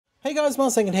Hey guys,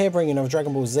 Marsing here bringing another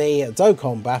Dragon Ball Z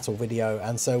Dokkan battle video,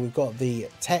 and so we've got the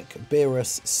TEQ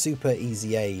BEERUS Super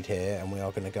Easy Aid here, and we are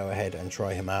going to go ahead and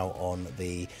try him out on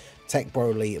the TEQ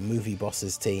Broly movie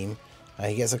bosses team.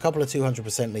 He gets a couple of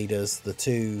 200% leaders. The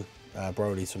two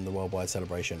Brolys from the Worldwide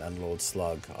Celebration and Lord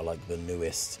Slug are like the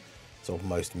newest, sort of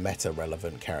most meta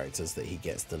relevant characters that he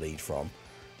gets the lead from.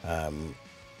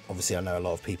 Obviously I know a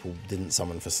lot of people didn't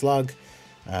summon for Slug,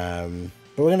 but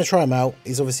we're going to try him out.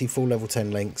 He's obviously full level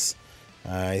 10 links.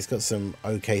 He's got some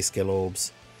okay skill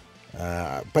orbs.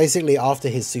 Basically, after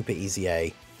his Super Easy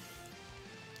A,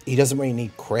 he doesn't really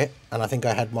need crit. And I think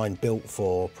I had mine built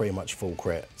for pretty much full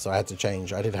crit. So I had to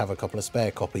change. I did have a couple of spare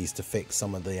copies to fix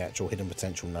some of the actual hidden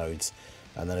potential nodes.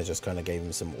 And then I just kind of gave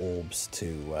him some orbs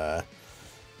to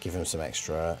give him some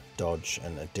extra dodge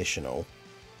and additional.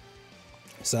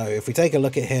 So if we take a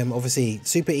look at him, obviously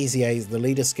Super Easy A, the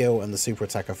leader skill and the super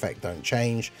attack effect don't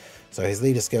change. So his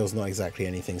leader skill is not exactly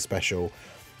anything special,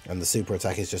 and the super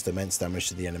attack is just immense damage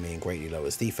to the enemy and greatly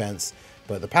lowers defense.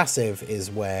 But the passive is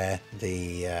where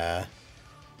the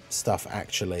stuff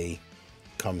actually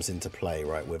comes into play,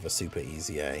 right, with a Super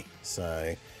Easy A.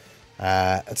 So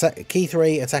key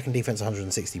 3, attack and defense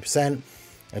 160%,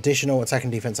 additional attack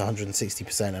and defense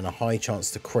 160%, and a high chance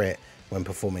to crit when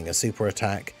performing a super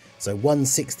attack. So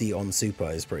 160 on super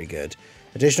is pretty good.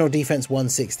 Additional defense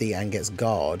 160 and gets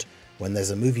guard when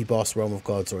there's a movie boss, Realm of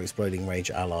Gods, or Exploding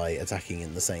Rage ally attacking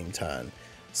in the same turn.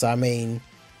 So I mean,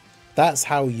 that's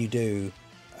how you do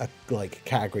a like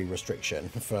category restriction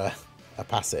for a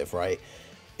passive, right?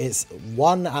 It's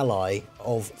one ally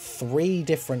of 3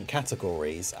 different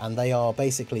categories, and they are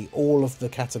basically all of the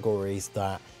categories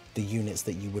that the units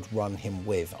that you would run him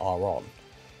with are on.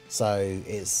 So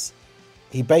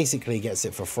he basically gets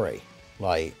it for free.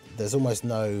 Like, there's almost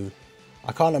no...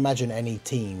 I can't imagine any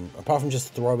team, apart from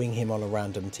just throwing him on a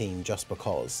random team just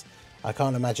because, I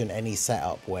can't imagine any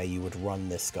setup where you would run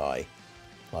this guy,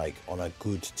 like, on a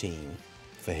good team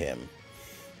for him,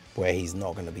 where he's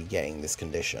not going to be getting this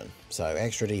condition. So,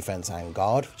 extra defense and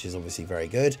guard, which is obviously very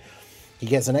good. He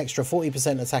gets an extra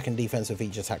 40% attack and defense with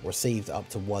each attack received up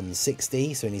to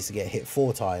 160, so he needs to get hit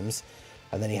 4 times.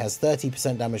 And then he has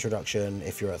 30% damage reduction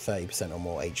if you're at 30% or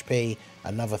more HP,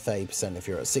 another 30% if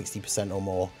you're at 60% or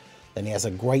more. Then he has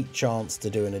a great chance to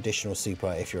do an additional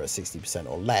super if you're at 60%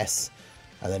 or less.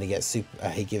 And then he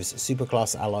gives super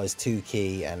class allies 2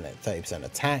 key and 30%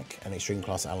 attack, and extreme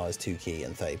class allies 2 key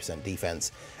and 30%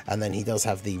 defense. And then he does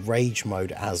have the rage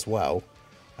mode as well,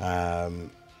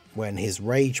 when his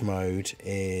rage mode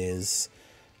is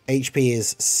HP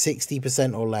is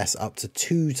 60% or less up to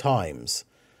 2 times.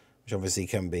 Which obviously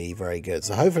can be very good.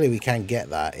 So hopefully we can get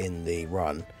that in the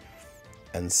run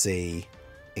and see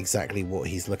exactly what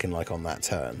he's looking like on that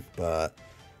turn. But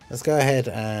let's go ahead,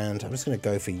 and I'm just going to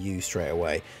go for you straight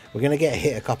away. We're going to get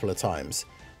hit a couple of times.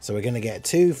 So we're going to get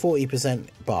 2 40%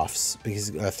 buffs, because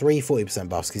 3 40%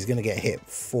 buffs, because he's going to get hit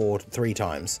 3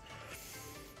 times.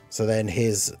 So then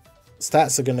his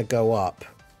stats are going to go up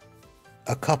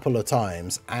a couple of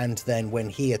times, and then when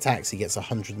he attacks he gets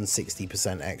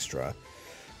 160% extra.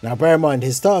 Now, bear in mind,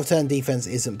 his start of turn defense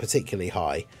isn't particularly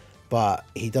high, but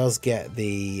he does get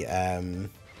the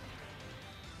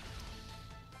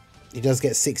he does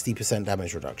get 60%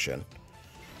 damage reduction.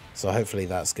 So hopefully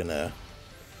that's gonna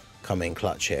come in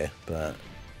clutch here. But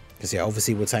because yeah,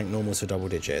 obviously we'll tank normals for double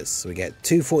digits, so we get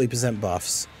 2 40%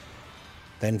 buffs,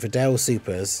 then Videl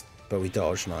supers, but we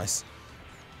dodge, nice.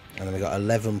 And then we got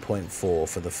 11.4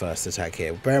 for the first attack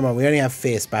here. Bear in mind, we only have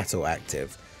Fierce Battle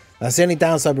active. That's the only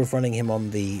downside of running him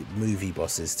on the movie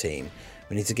bosses team.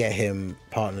 We need to get him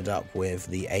partnered up with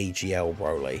the AGL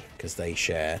Broly, because they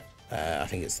share, I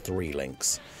think it's 3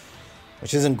 links.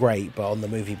 Which isn't great, but on the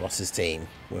movie bosses team,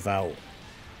 without...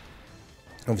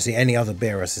 Obviously, any other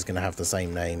Beerus is going to have the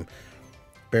same name.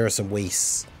 Beerus and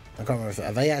Whis. I can't remember,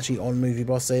 are they actually on movie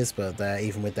bosses? But they're,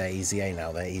 even with their EZA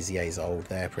now, their EZA is old,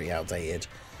 they're pretty outdated.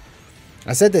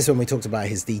 I said this when we talked about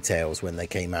his details when they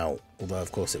came out, although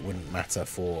of course it wouldn't matter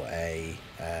for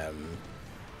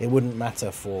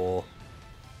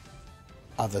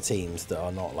other teams that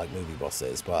are not like movie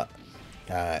bosses. But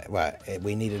well,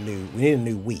 we need a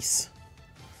new Whis.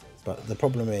 But the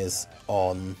problem is,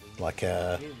 on like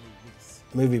a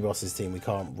movie bosses team we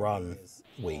can't run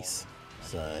Whis,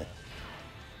 so.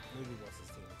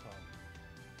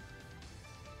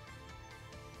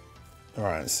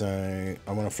 Alright, so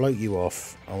I want to float you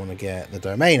off. I want to get the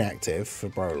domain active for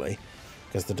Broly,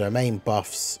 because the domain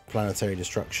buffs planetary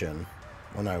destruction.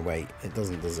 Oh no, wait, it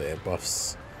doesn't, does it? It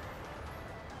buffs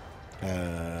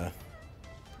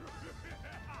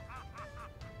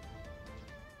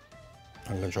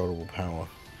uncontrollable power.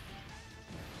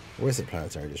 Or is it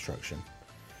planetary destruction?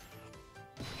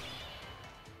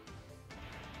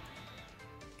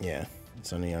 Yeah,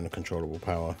 it's only uncontrollable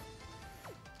power.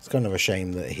 It's kind of a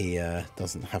shame that he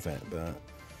doesn't have it, but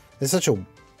there's such a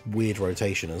weird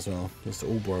rotation as well. Just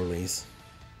all Brolys.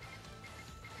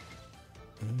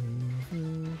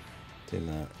 Do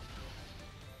that.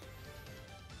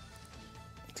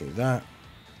 Do that.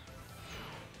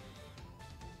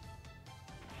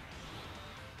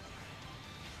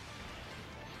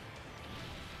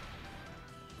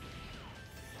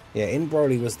 Yeah, In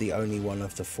Broly was the only one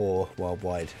of the 4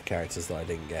 worldwide characters that I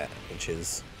didn't get, which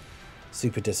is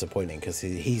super disappointing because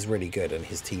he's really good and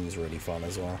his team's really fun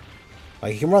as well.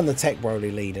 Like, you can run the TEQ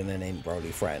Broly lead and an Int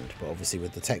Broly friend, but obviously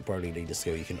with the TEQ Broly leader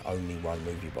skill you can only run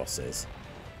movie bosses.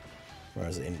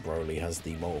 Whereas Int Broly has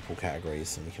the multiple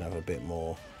categories and you can have a bit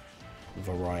more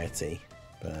variety.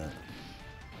 But,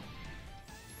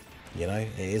 you know,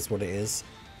 it is what it is.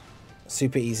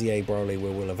 Super EZA Broly, we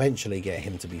will eventually get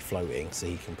him to be floating so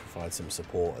he can provide some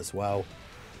support as well.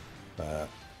 But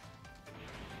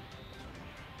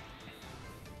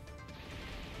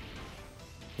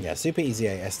yeah, Super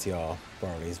EZA STR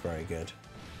Broly is very good.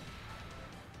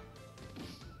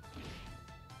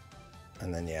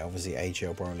 And then yeah, obviously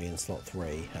AGL Broly in slot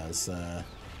 3 has a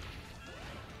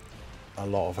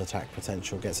lot of attack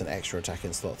potential, gets an extra attack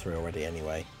in slot 3 already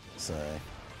anyway, so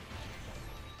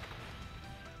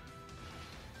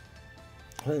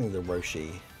I don't think the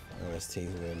Roshi OST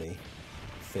is really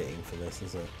fitting for this,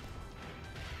 is it?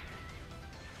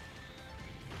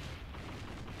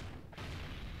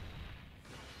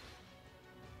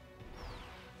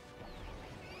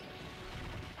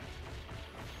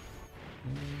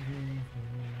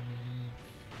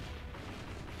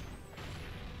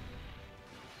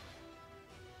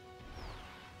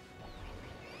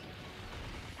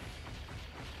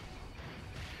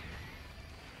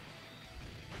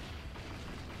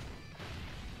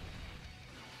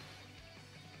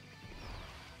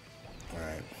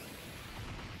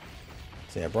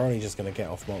 So yeah, Broly's just going to get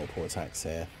off multiple attacks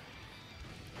here.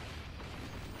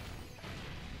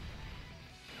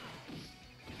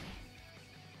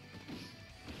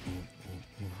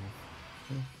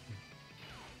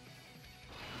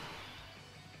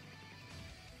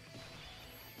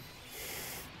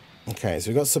 Okay, so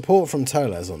we've got support from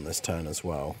Toles on this turn as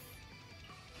well.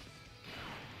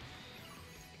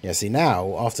 Yeah, see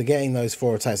now, after getting those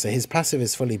 4 attacks, so his passive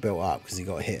is fully built up because he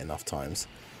got hit enough times.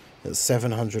 That's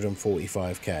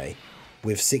 745k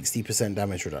with 60%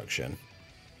 damage reduction.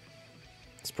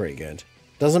 It's pretty good.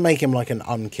 Doesn't make him like an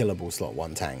unkillable slot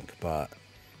 1 tank, but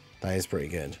that is pretty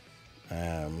good.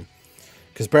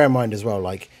 Because bear in mind as well,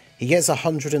 like, he gets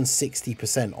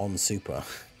 160% on super.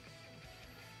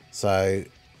 So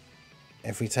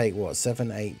if we take what,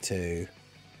 782,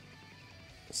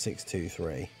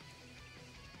 623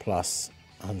 plus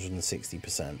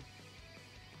 160%.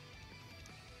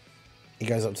 He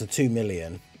goes up to 2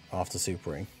 million after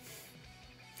supering.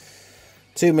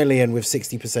 2 million with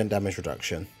 60% damage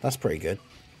reduction. That's pretty good.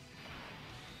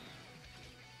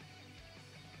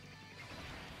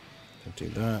 I'll do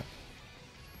that.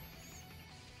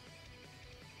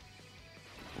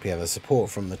 We have the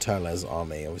support from the Toles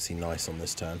army, obviously nice on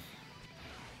this turn.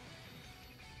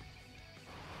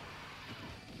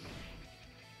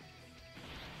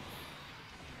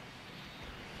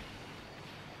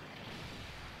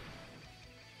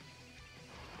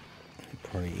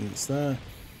 Probably eats that.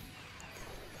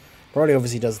 Broly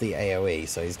obviously does the AoE,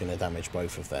 so he's going to damage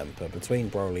both of them. But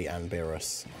between Broly and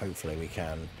Beerus, hopefully we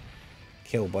can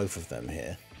kill both of them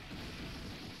here.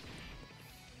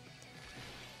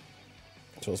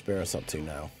 So what's Beerus up to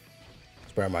now?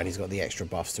 So bear in mind, he's got the extra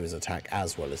buffs to his attack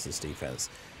as well as his defense.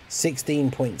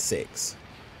 16.6.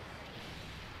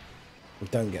 We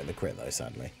don't get the crit though,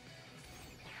 sadly.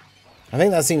 I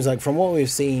think that seems like, from what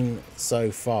we've seen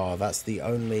so far, that's the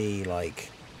only, like,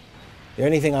 the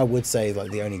only thing I would say,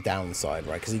 like, the only downside,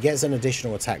 right? Because he gets an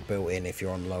additional attack built in if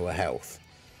you're on lower health.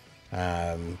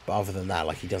 But other than that,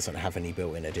 like, he doesn't have any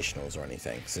built-in additionals or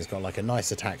anything. So he's got, like, a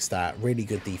nice attack stat, really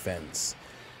good defense.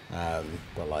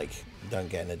 But, like, don't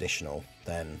get an additional,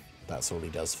 then that's all he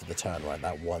does for the turn, right?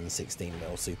 That 116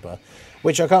 mil super,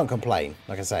 which I can't complain.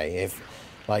 Like I say, if,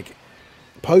 like,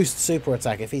 post super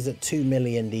attack, if he's at 2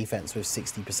 million defense with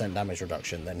 60% damage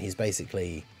reduction, then he's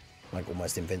basically like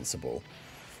almost invincible.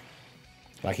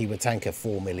 Like, he would tank a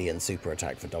 4 million super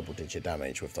attack for double digit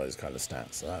damage with those kind of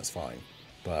stats, so that's fine.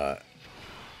 But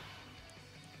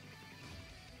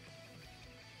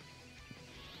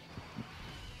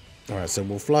alright, so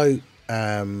we'll float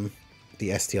the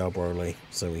STR Broly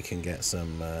so we can get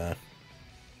some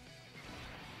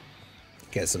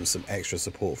extra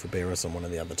support for Beerus on one of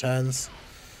the other turns.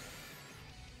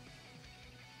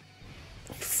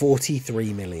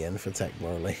 43 million for TEQ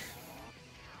Broly.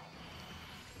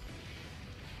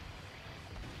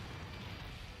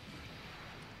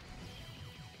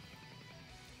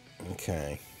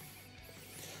 Okay.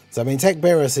 So, I mean, TEQ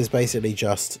BEERUS is basically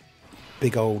just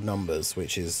big old numbers,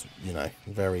 which is, you know,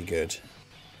 very good.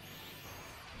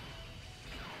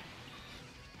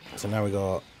 So now we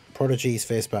got Prodigy's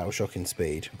Fierce Battle, Shocking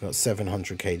Speed. We've got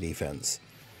 700k defense.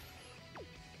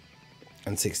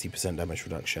 And 60% damage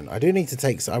reduction. I do need to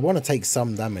take... I want to take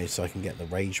some damage so I can get the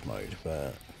Rage mode,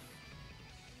 but...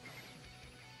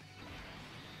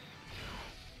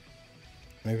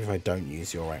 maybe if I don't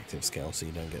use your active skill so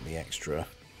you don't get the extra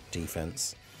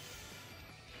defense.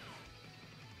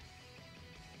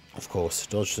 Of course,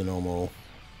 dodge the normal,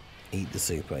 eat the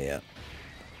super, yeah.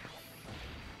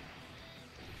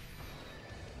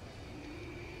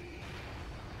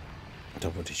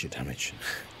 Double digit damage.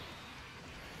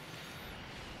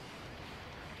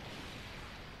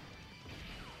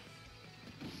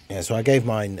 Yeah, so I gave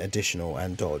mine additional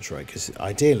and dodge, right? Because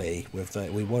ideally, with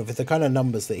the kind of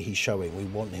numbers that he's showing, we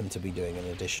want him to be doing an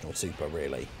additional super,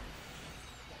 really.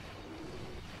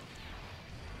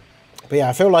 But yeah,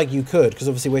 I feel like you could, because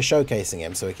obviously we're showcasing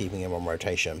him, so we're keeping him on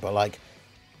rotation. But like,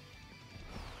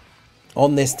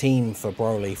 on this team for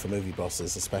Broly, for movie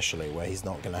bosses especially, where he's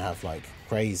not going to have like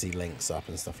crazy links up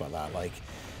and stuff like that, like,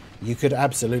 you could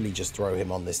absolutely just throw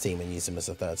him on this team and use him as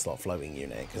a third slot floating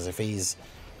unit. Because if he's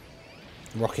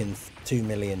rocking 2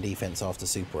 million defense after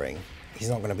supering, he's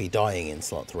not going to be dying in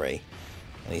slot 3,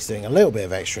 and he's doing a little bit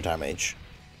of extra damage.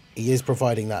 He is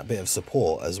providing that bit of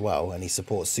support as well, and he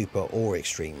supports super or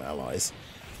extreme allies.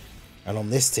 And on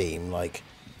this team, like,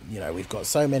 you know, we've got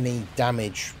so many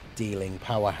damage dealing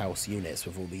powerhouse units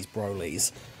with all these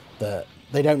Brolys that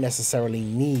they don't necessarily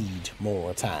need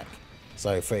more attack.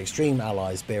 So for extreme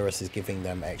allies, Beerus is giving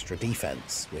them extra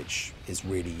defense, which is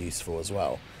really useful as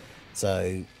well.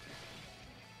 So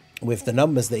with the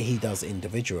numbers that he does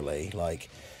individually, like,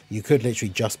 you could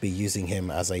literally just be using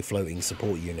him as a floating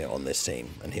support unit on this team,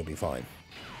 and he'll be fine.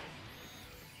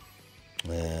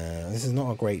 This is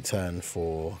not a great turn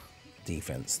for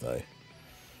defense, though.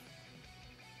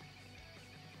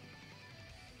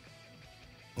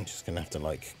 I'm just going to have to,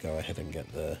 like, go ahead and get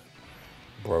the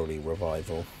Broly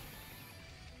revival.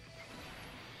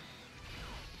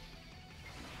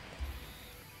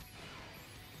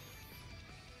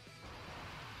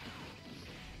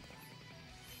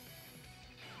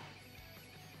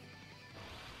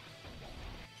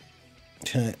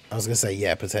 I was going to say,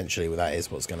 yeah, potentially that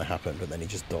is what's going to happen, but then he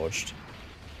just dodged.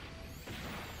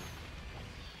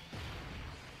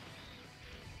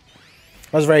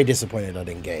 I was very disappointed I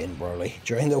didn't get in Broly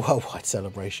during the worldwide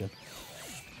celebration.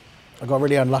 I got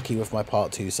really unlucky with my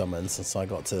part 2 summons, since I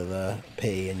got to the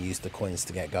P and used the coins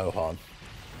to get Gohan.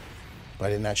 But I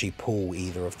didn't actually pull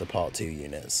either of the part 2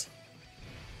 units.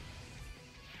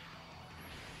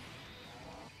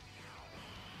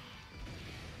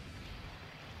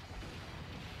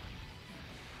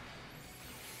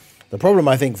 The problem,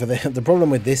 I think, for the problem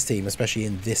with this team, especially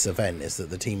in this event, is that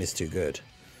the team is too good.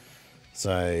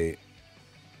 So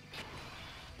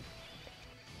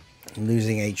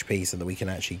losing HP so that we can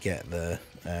actually get the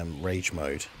rage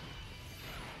mode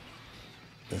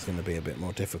is going to be a bit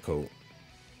more difficult.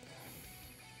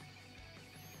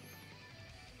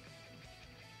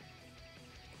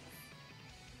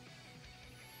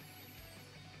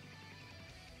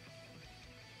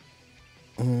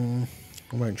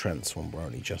 I won't transform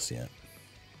Broly just yet.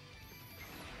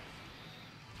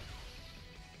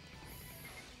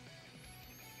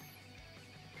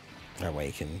 That way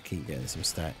you can keep getting some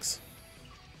stacks.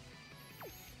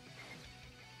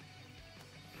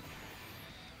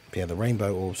 But yeah, the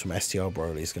rainbow orbs from STR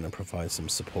Broly is going to provide some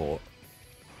support.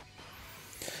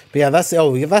 But yeah, that's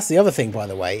the other thing, by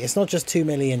the way. It's not just 2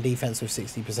 million defense with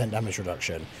 60% damage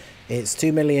reduction. It's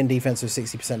 2 million defense with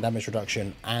 60% damage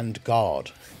reduction and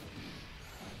guard.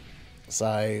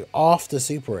 So after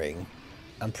supering,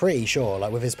 I'm pretty sure,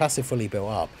 like with his passive fully built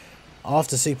up,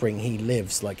 after supering he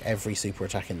lives like every super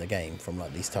attack in the game from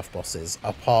like these tough bosses,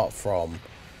 apart from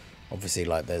obviously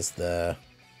like there's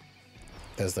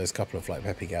those couple of like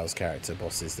Peppy Gal's character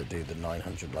bosses that do the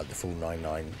 900, like the full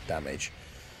 99 damage.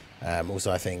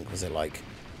 Also I think, was it like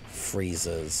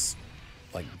Frieza's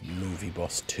like movie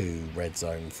boss 2 red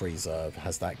zone Frieza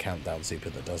has that countdown super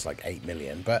that does like 8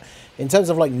 million. But in terms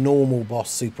of like normal boss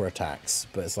super attacks,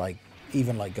 but it's like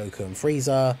even like Goku and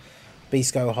Frieza,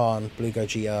 Beast Gohan, Blue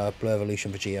Gogeta, Blue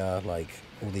Evolution Vegeta, like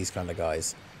all these kind of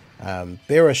guys,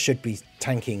 Beerus should be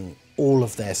tanking all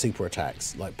of their super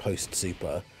attacks like post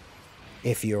super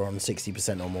if you're on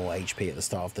 60% or more HP at the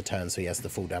start of the turn, so he has the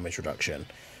full damage reduction.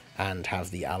 and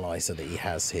have the ally so that he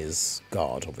has his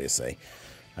guard, obviously.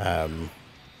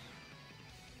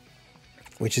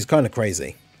 Which is kind of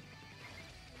crazy.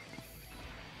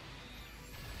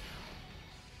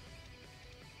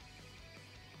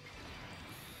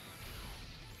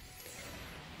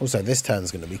 Also, this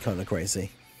turn's going to be kind of crazy.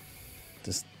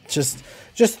 Just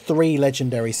 3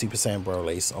 legendary Super Saiyan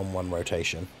Brolys on 1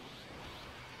 rotation.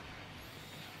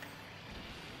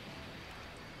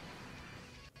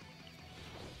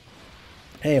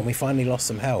 Hey, and we finally lost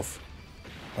some health.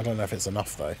 I don't know if it's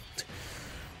enough, though.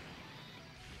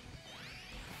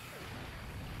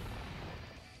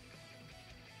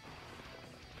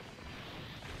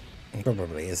 It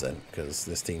probably isn't, because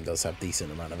this team does have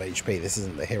decent amount of HP. This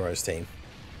isn't the Heroes team.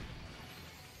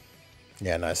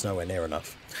 Yeah, no, it's nowhere near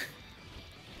enough.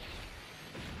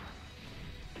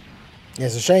 Yeah,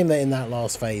 it's a shame that in that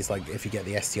last phase, like, if you get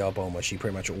the STR bomber, she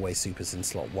pretty much always supers in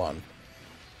slot 1.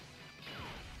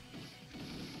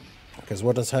 Because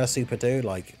what does her super do?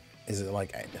 Like, is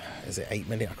it 8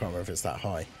 million? I can't remember if it's that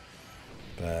high.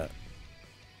 But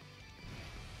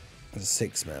it's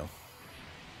 6 mil.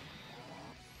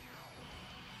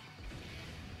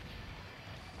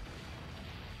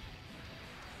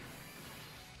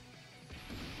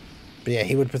 But yeah,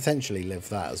 he would potentially live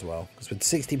that as well. Because with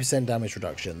 60% damage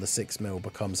reduction, the 6 mil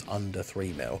becomes under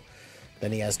 3 mil.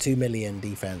 Then he has 2 million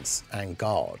defense and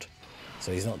guard.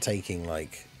 So he's not taking,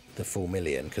 like, the full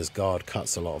million, because guard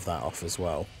cuts a lot of that off as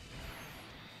well.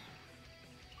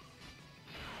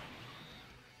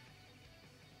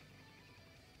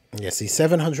 Yeah, see,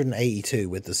 782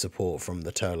 with the support from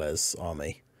the Turles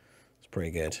army. It's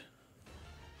pretty good.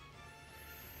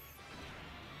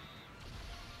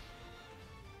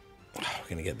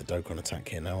 We're going to get the Dokkan attack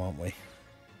here now, aren't we?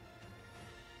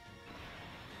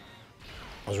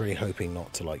 I was really hoping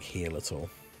not to, like, heal at all.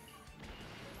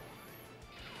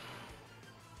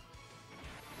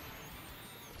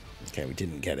 Okay, we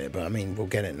didn't get it, but I mean, we'll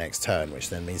get it next turn, which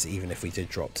then means even if we did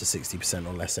drop to 60%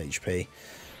 or less HP,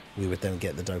 we would then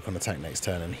get the Dokkan attack next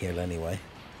turn and heal anyway.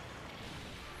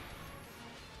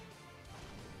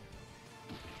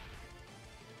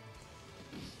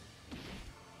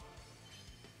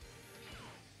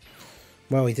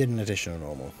 Well, he did an additional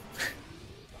normal.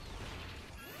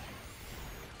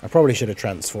 I probably should have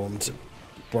transformed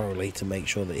Broly to make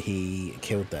sure that he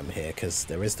killed them here, because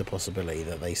there is the possibility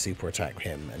that they super attack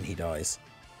him and he dies.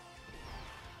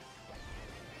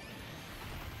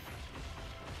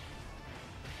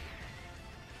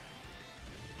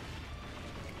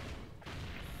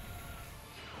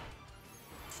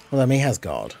 Well, I mean, he has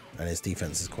guard, and his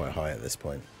defense is quite high at this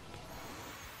point.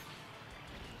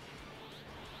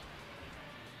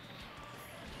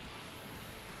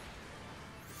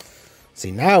 See,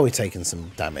 now we're taking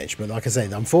some damage, but like I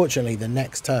said, unfortunately, the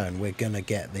next turn we're going to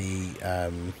get the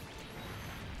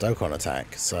Dokkan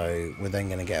attack, so we're then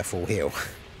going to get a full heal.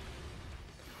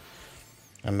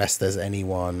 Unless there's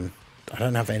anyone... I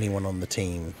don't have anyone on the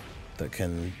team that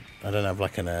can... I don't have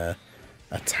like an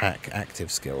attack active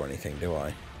skill or anything, do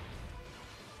I?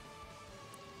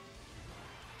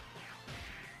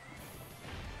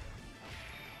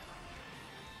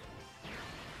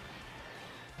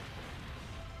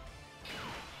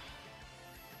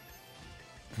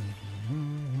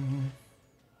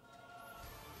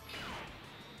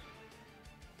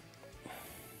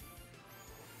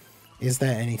 Is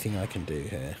there anything I can do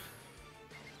here?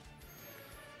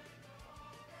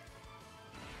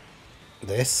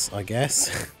 This, I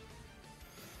guess.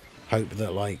 Hope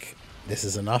that, like, this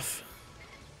is enough.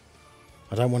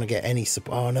 I don't want to get any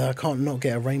support. Oh, no, I can't not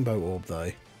get a rainbow orb,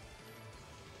 though.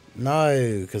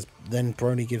 No, because then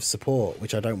Broly gives support,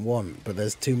 which I don't want, but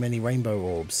there's too many rainbow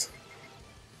orbs.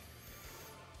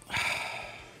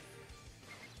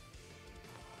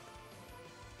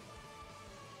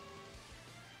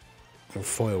 I'm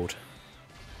foiled.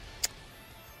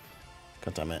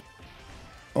 God damn it.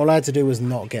 All I had to do was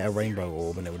not get a rainbow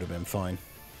orb and it would have been fine.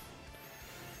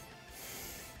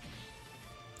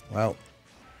 Well.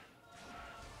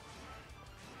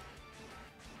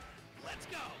 Let's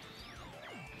go.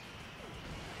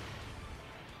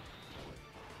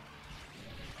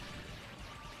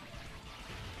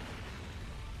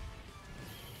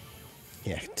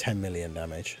 Yeah, 10 million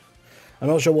damage. I'm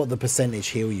not sure what the percentage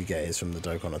heal you get is from the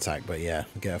Dokkan attack, but yeah,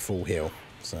 get a full heal.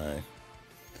 So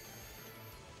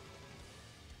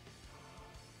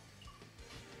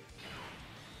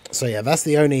yeah, that's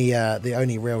the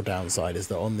only real downside, is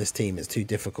that on this team it's too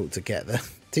difficult to get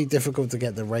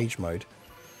the rage mode.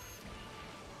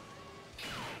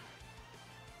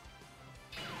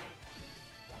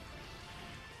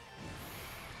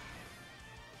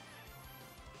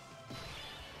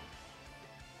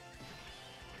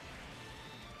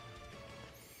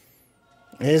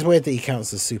 It is weird that he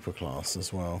counts as super class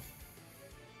as well.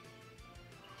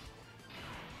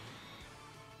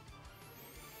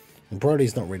 And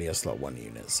Broly's not really a slot 1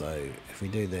 unit, so if we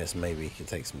do this, maybe he could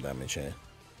take some damage here.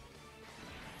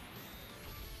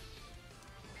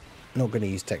 Not going to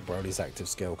use TEQ Broly's active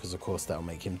skill, because of course that'll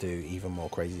make him do even more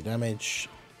crazy damage.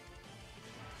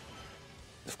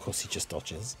 Of course he just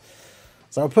dodges.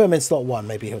 So I'll put him in slot 1,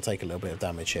 maybe he'll take a little bit of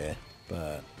damage here,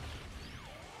 but...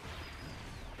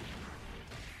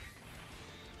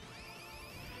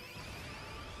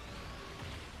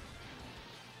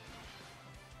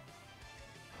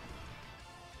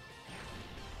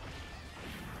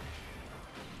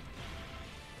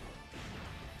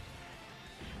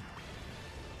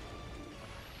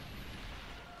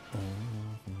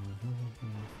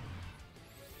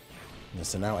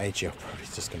 So now AGL probably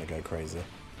just going to go crazy.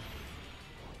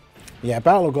 Yeah,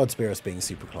 Battle of Gods Beerus being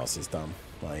super class is dumb.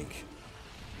 Like,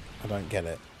 I don't get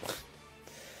it.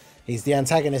 He's the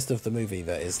antagonist of the movie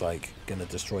that is, like, going to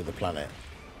destroy the planet.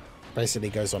 Basically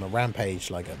goes on a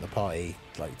rampage, like, at the party,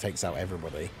 like, takes out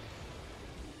everybody.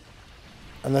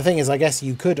 And the thing is, I guess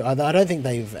you could... I don't think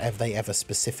they ever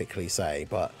specifically say,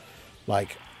 but,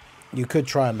 like, you could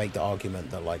try and make the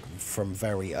argument that, like, from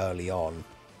very early on,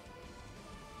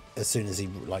 as soon as he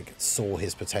like saw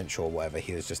his potential or whatever,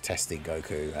 he was just testing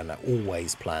Goku and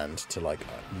always planned to like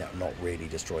not really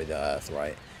destroy the Earth,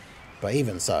 right? But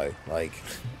even so, like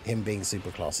him being super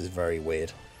class is very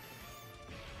weird.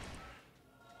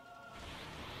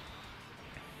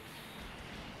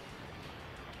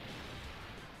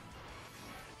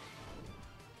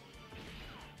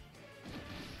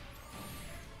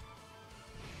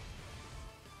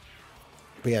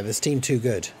 But yeah, this team too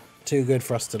good. Too good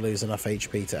for us to lose enough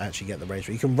HP to actually get the rage.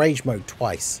 You can rage mode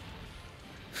twice.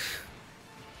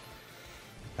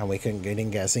 And we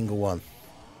didn't get a single one.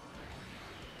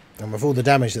 And with all the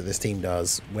damage that this team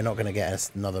does, we're not going to get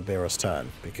another Beerus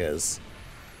turn. Because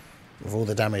with all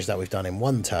the damage that we've done in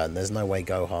one turn, there's no way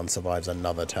Gohan survives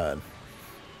another turn.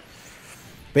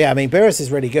 But yeah, I mean, Beerus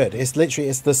is really good. It's literally,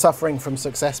 it's the suffering from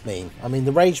success meme. I mean,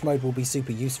 the rage mode will be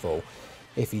super useful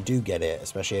if you do get it,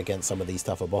 especially against some of these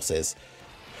tougher bosses.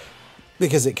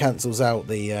 Because it cancels out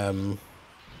the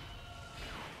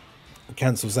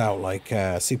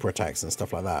like super attacks and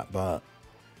stuff like that, but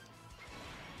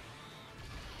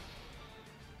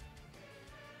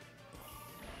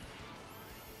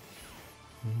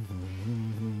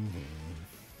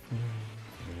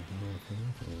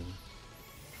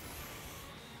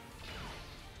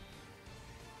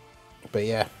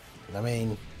yeah, I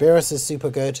mean, Beerus is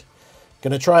super good.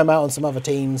 Going to try him out on some other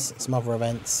teams, some other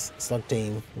events. Slug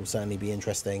team will certainly be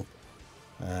interesting.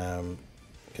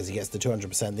 Because he gets the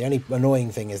 200%. The only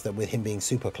annoying thing is that with him being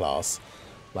super class,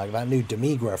 like that new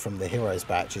Demigra from the Heroes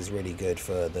batch is really good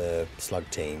for the Slug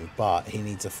team, but he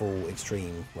needs a full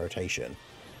extreme rotation.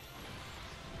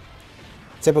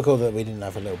 Typical that we didn't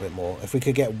have a little bit more. If we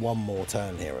could get one more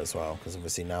turn here as well, because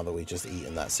obviously now that we've just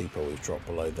eaten that super, we've dropped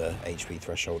below the HP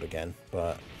threshold again,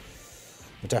 but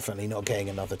we're definitely not getting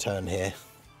another turn here.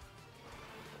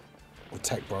 With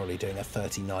TEQ Broly doing a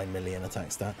 39 million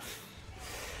attack stat.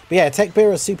 But yeah, TEQ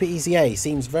BEERUS Super EZA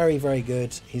seems very, very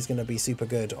good. He's going to be super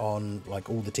good on like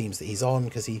all the teams that he's on,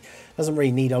 because he doesn't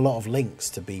really need a lot of links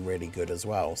to be really good as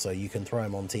well. So you can throw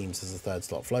him on teams as a third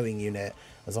slot floating unit.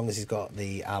 As long as he's got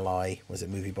the ally, was it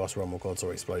Movie Boss, Realm of Gods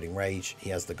or Exploding Rage, he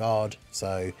has the guard.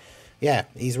 So yeah,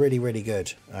 he's really, really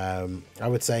good. I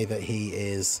would say that he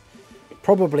is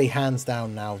probably hands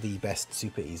down now the best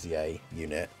Super EZA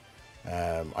unit.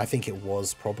 I think it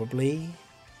was probably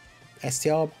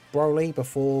STR Broly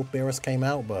before Beerus came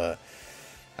out, but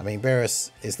I mean,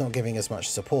 Beerus is not giving as much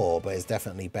support, but is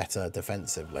definitely better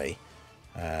defensively.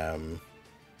 So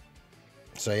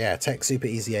yeah, TEQ Super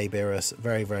EZA Beerus,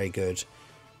 very, very good.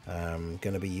 Going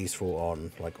to be useful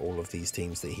on like all of these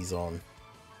teams that he's on.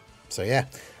 So yeah,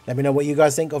 let me know what you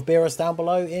guys think of Beerus down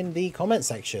below in the comment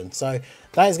section. So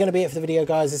that is going to be it for the video,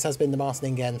 guys. This has been the Master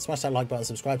Ningen. Smash that like button,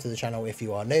 subscribe to the channel if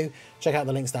you are new. Check out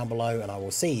the links down below, and I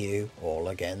will see you all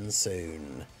again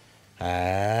soon.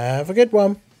 Have a good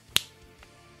one.